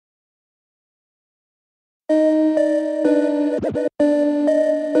Yeah,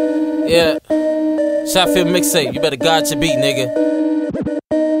 Shotfield mixtape, you better guard your beat, nigga.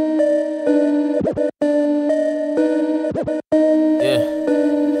 Yeah,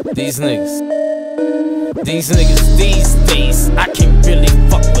 these niggas these days, I can't really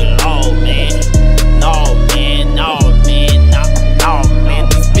fuck with all, man. No, man, no, man, no, man.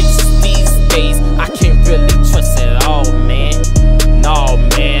 These bitches these days, I can't really trust at all, man. No,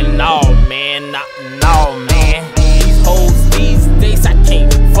 man, no, man, no, man. These hoes these days, I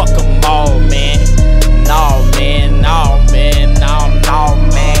can't fuck them all, man. No, man, no, man, no,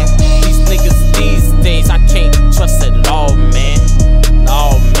 man. These niggas these days, I can't trust at all, man.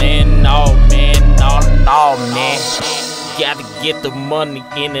 No, man, no, man, no, man. Gotta get the money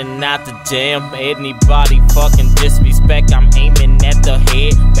in and out the jam. Anybody fucking disrespect, I'm aiming at the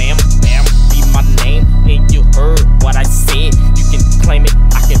head. Bam, bam, be my name. And you heard what I said. You can claim it,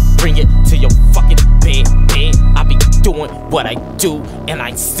 I can bring it to your fucking bed. I be doing what I do, and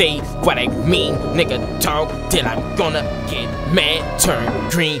I say what I mean. Nigga talk, then I'm gonna get mad, turn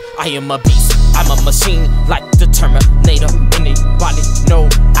green. I am a beast, I'm a machine, like the Terminator. Anybody know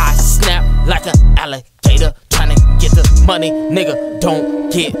I snap like an alligator? Tryna get the money, nigga, don't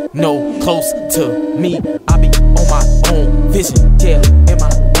get no close to me. I be on my own vision, yeah, in my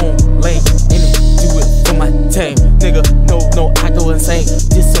own lane. Do it for my team, nigga, no, I go insane.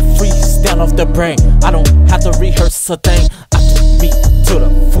 This a freestyle off the brain, I don't have to rehearse a thing. I do me to the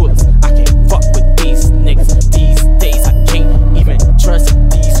fullest, I can't fuck with these niggas. These days I can't even trust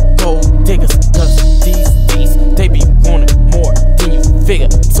these gold diggers, cause these days they be wanting more than you figure.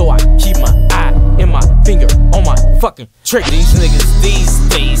 So I keep my eye and my finger on my fucking trick. These niggas these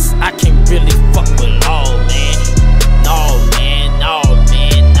days, I can't really fuck with all, man. No, man, no,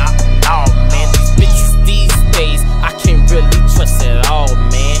 man, no, man. These bitches these days, I can't really trust at all,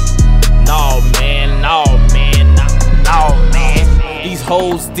 man. No, man, no, man, no, man. These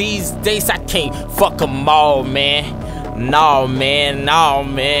hoes these days, I can't fuck them all, man. No, man, no,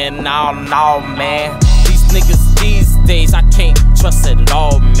 man, no, man. These niggas these days, I can't trust at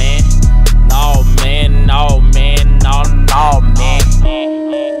all, man. No, man, no, man, no,